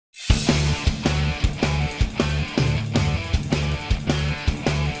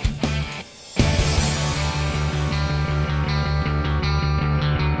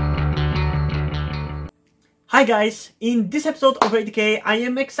Hi guys, in this episode of 80K I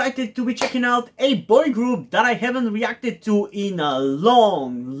am excited to be checking out a boy group that I haven't reacted to in a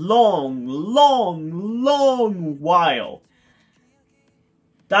long while.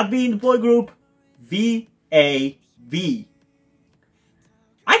 That being the boy group VAV.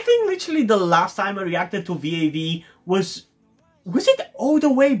 I think literally the last time I reacted to VAV was it all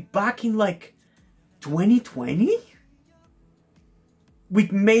the way back in like 2020?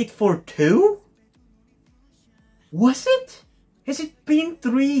 With Made for Two? Was it? Has it been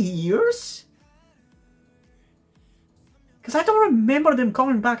 3 years? Because I don't remember them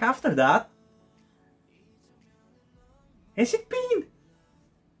coming back after that. Has it been?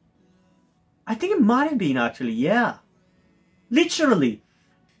 I think it might have been actually, yeah. Literally.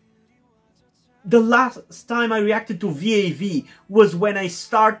 The last time I reacted to VAV was when I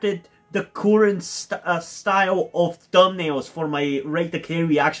started the current style of thumbnails for my Rate the K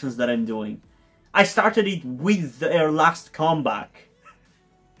reactions that I'm doing. I started it with their last comeback.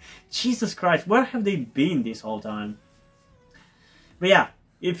 Jesus Christ, where have they been this whole time? But yeah,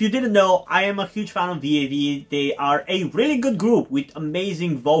 if you didn't know, I am a huge fan of VAV. They are a really good group with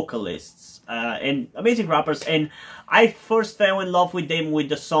amazing vocalists and amazing rappers. And I first fell in love with them with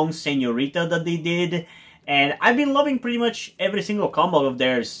the song Señorita that they did. And I've been loving pretty much every single combo of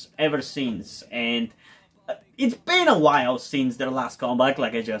theirs ever since. And it's been a while since their last comeback,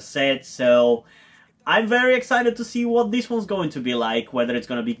 like I just said, so I'm very excited to see what this one's going to be like, whether it's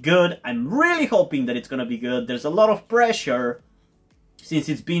going to be good. I'm really hoping that it's going to be good. There's a lot of pressure since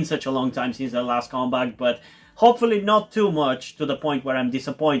it's been such a long time since their last comeback, but hopefully not too much to the point where I'm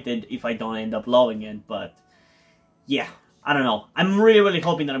disappointed if I don't end up loving it. But yeah, I don't know. I'm really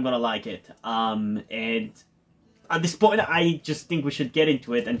hoping that I'm going to like it. And at this point, I just think we should get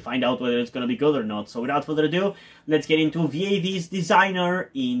into it and find out whether it's going to be good or not. So without further ado, let's get into VAV's Designer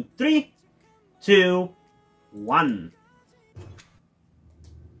in 3, 2, 1.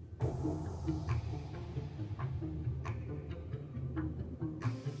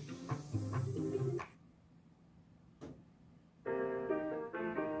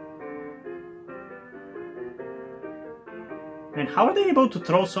 And how are they able to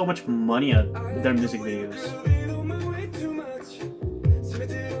throw so much money at their music videos?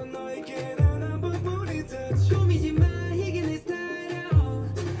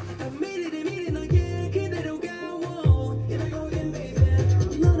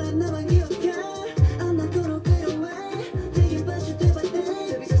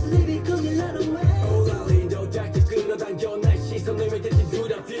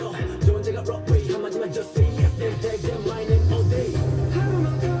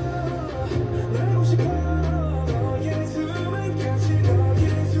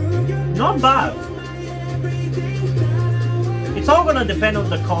 Not bad. It's all gonna depend on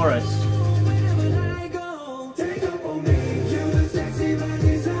the chorus.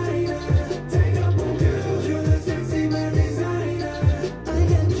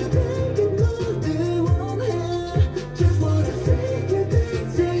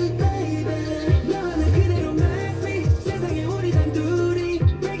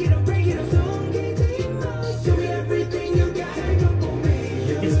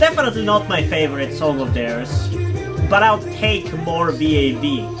 Definitely not my favorite song of theirs, but I'll take more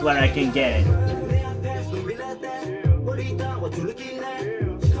VAV where I can get it.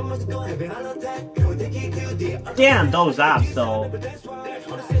 Damn, those abs though.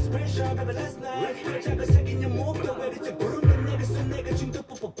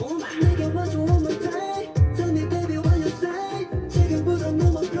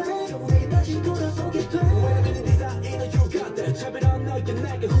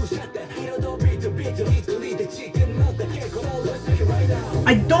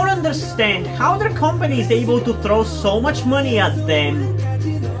 I don't understand how their company is able to throw so much money at them,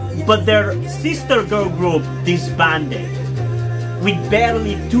 but their sister girl group disbanded with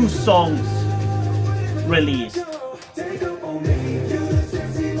barely 2 songs released.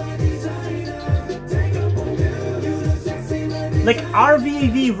 Like, are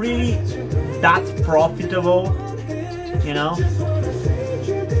VAV really that profitable? You know?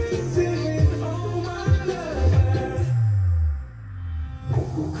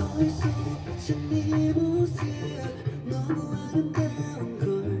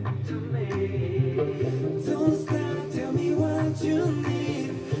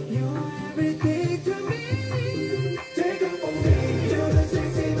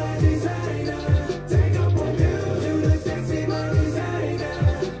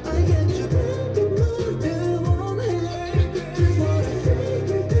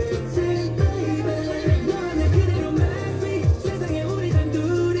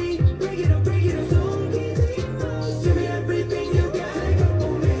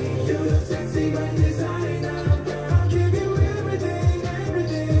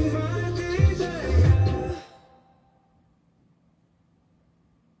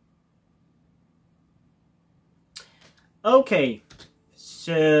 Okay,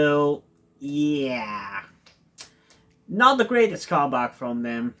 so yeah, not the greatest comeback from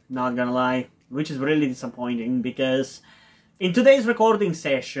them, not gonna lie, which is really disappointing because in today's recording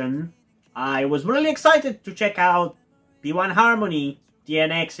session, I was really excited to check out P1 Harmony,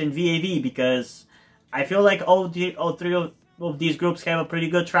 TNX, and VAV because I feel like all three of these groups have a pretty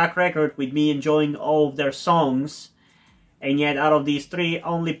good track record with me enjoying all of their songs, and yet out of these three,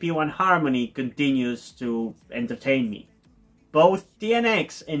 only P1 Harmony continues to entertain me. Both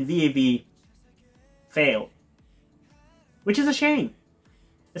TNX and VAV failed, which is a shame.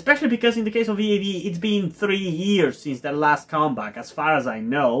 Especially because in the case of VAV, it's been 3 years since their last comeback, as far as I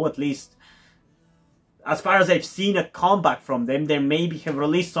know, at least as far as I've seen a comeback from them. They maybe have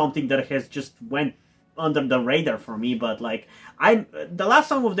released something that has just went under the radar for me, but like, the last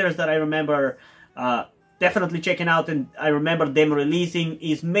song of theirs that I remember definitely checking out and I remember them releasing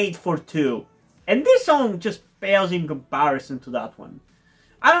is Made for Two. And this song just pales in comparison to that one.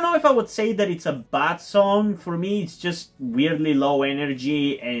 I don't know if I would say that it's a bad song. For me, it's just weirdly low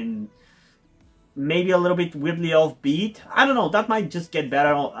energy and maybe a little bit weirdly offbeat. I don't know, that might just get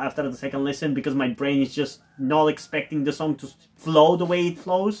better after the second listen because my brain is just not expecting the song to flow the way it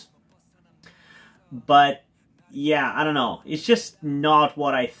flows. But yeah, I don't know. It's just not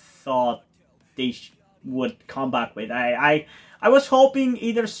what I thought they would come back with. I was hoping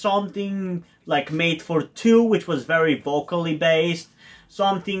either something like Made for Two, which was very vocally based,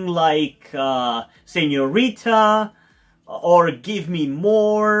 something like Señorita, or Give Me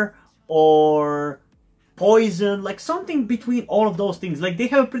More, or Poison, like something between all of those things. Like, they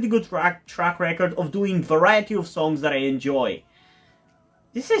have a pretty good track record of doing variety of songs that I enjoy.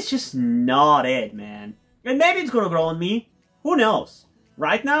 This is just not it, man. And maybe it's gonna grow on me. Who knows?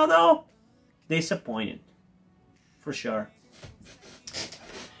 Right now, though, disappointed. For sure.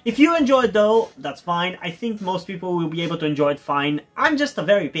 If you enjoyed, though, that's fine. I think most people will be able to enjoy it fine. I'm just a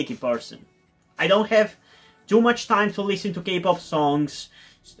very picky person. I don't have too much time to listen to K-pop songs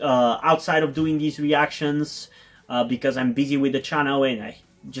outside of doing these reactions because I'm busy with the channel and I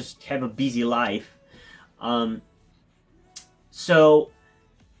just have a busy life. So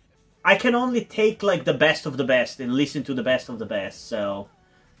I can only take like the best of the best and listen to the best of the best. So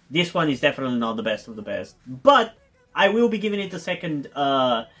this one is definitely not the best of the best. But I will be giving it a second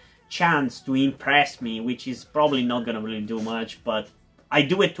chance to impress me, which is probably not gonna really do much, but I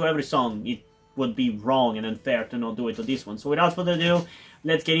do it to every song. It would be wrong and unfair to not do it to this one. So without further ado,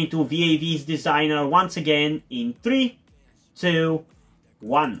 let's get into VAV's Designer once again in 3, 2,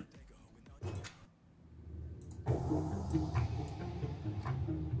 1.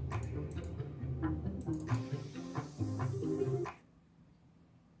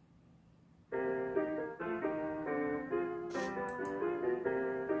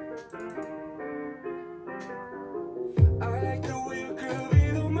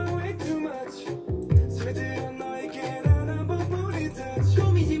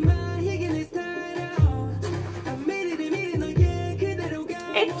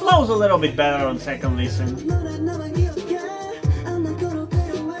 It flows a little bit better on second listen.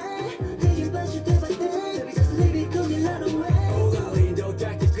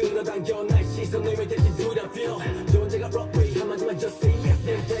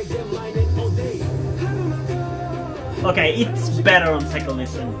 Okay, it's better on second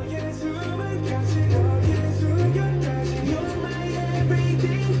listen.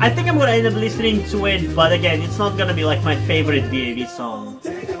 I think I'm gonna end up listening to it, but again, it's not gonna be like my favorite VAV song.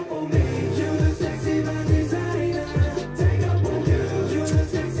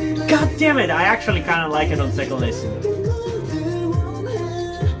 God damn it, I actually kinda like it on second listen.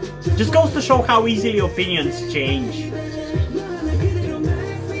 Just goes to show how easily opinions change.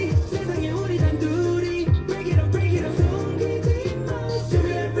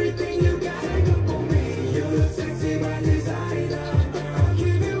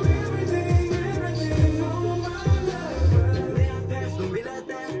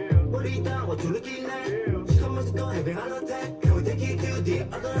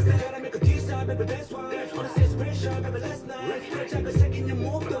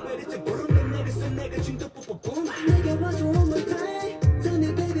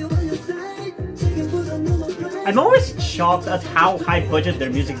 I'm always shocked at how high budget their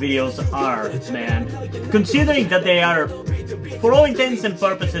music videos are, man. Considering that they are, for all intents and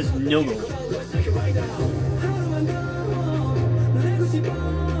purposes, noodle.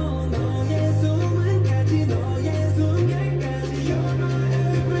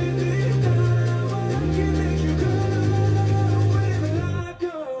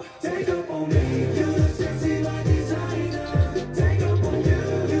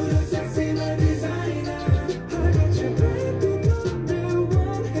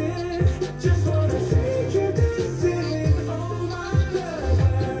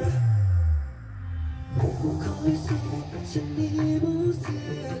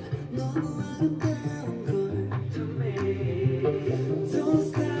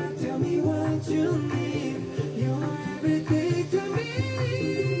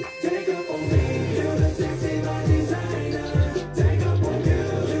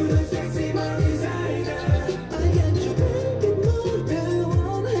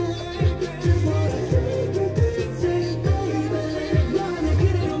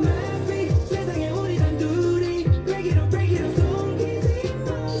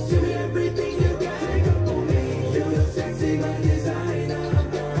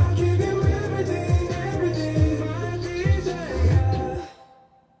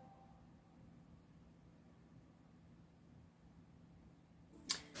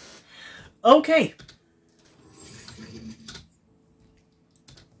 Okay.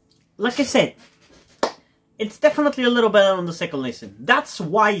 Like I said, it's definitely a little better on the second listen. That's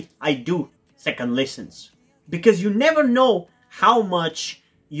why I do second listens. Because you never know how much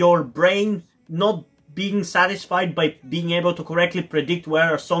your brain not being satisfied by being able to correctly predict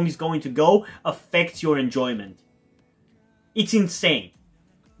where a song is going to go affects your enjoyment. It's insane.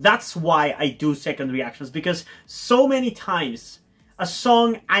 That's why I do second reactions, because so many times a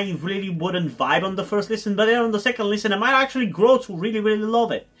song I really wouldn't vibe on the first listen, but then on the second listen I might actually grow to really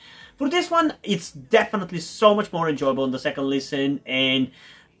love it. For this one, it's definitely so much more enjoyable on the second listen, and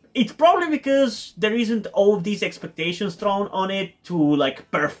it's probably because there isn't all of these expectations thrown on it to like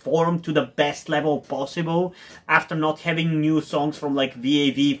perform to the best level possible after not having new songs from like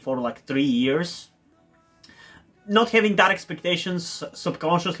VAV for like 3 years. Not having that expectations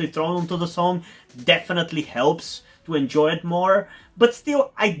subconsciously thrown onto the song definitely helps to enjoy it more, but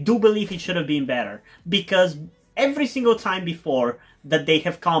still I do believe it should have been better, because every single time before that they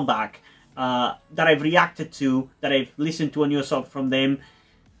have come back, that I've reacted to, that I've listened to a new song from them,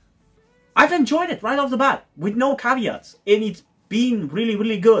 I've enjoyed it right off the bat, with no caveats, and it's been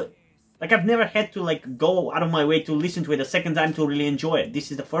really good. Like, I've never had to like go out of my way to listen to it a second time to really enjoy it.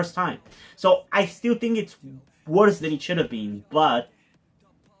 This is the first time. So I still think it's worse than it should have been, but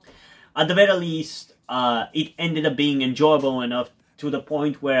at the very least, it ended up being enjoyable enough to the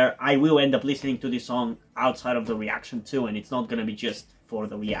point where I will end up listening to this song outside of the reaction too, and it's not gonna be just for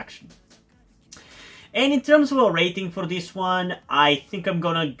the reaction. And in terms of a rating for this one, I think I'm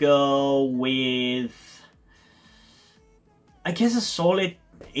gonna go with, I guess, a solid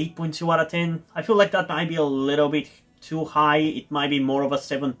 8.2 out of 10. I feel like that might be a little bit too high. It might be more of a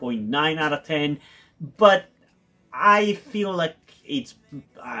 7.9 out of 10, but I feel like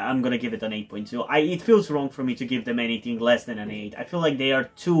I'm gonna give it an 8.2. It feels wrong for me to give them anything less than an 8. I feel like they are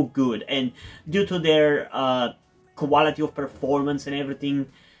too good, and due to their quality of performance and everything,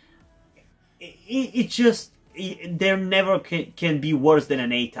 they never can be worse than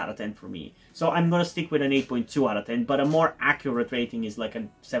an 8 out of 10 for me. So I'm gonna stick with an 8.2 out of 10, but a more accurate rating is like a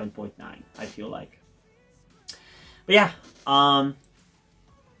 7.9, I feel like. But yeah,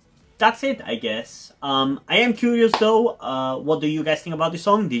 that's it, I guess. I am curious though, what do you guys think about this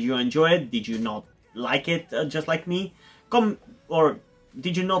song? Did you enjoy it? Did you not like it just like me? Or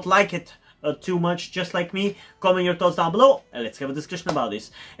did you not like it too much just like me? Comment your thoughts down below and let's have a discussion about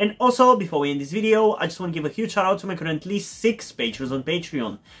this. And also, before we end this video, I just want to give a huge shout out to my currently 6 patrons on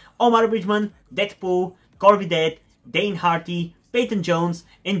Patreon: Omar Bridgman, Deadpool, Corby Dead, Dane Harty, Peyton Jones,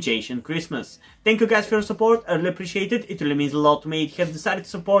 and Jason Christmas. Thank you guys for your support, I really appreciate it. It really means a lot to me. You have decided to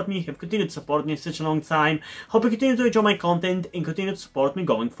support me, you have continued to support me for such a long time. Hope you continue to enjoy my content and continue to support me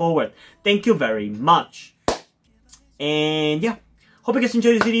going forward. Thank you very much. And yeah, hope you guys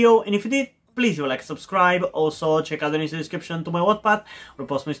enjoyed this video, and if you did, please do like, subscribe. Also, check out the links in the description to my Wattpad, where I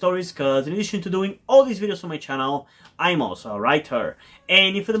post my stories, because in addition to doing all these videos on my channel, I'm also a writer.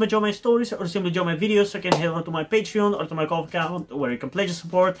 And if you enjoy my stories or simply enjoy my videos, you can head over to my Patreon or to my Ko-fi account, where you can pledge your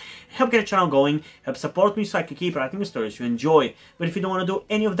support, help get the channel going, help support me so I can keep writing the stories you enjoy. But if you don't want to do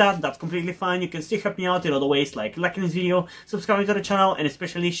any of that, that's completely fine. You can still help me out in other ways, like liking this video, subscribing to the channel, and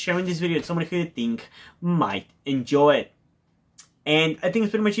especially sharing this video with somebody who you think might enjoy it. And I think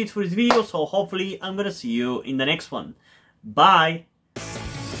that's pretty much it for this video, so hopefully I'm gonna see you in the next one. Bye!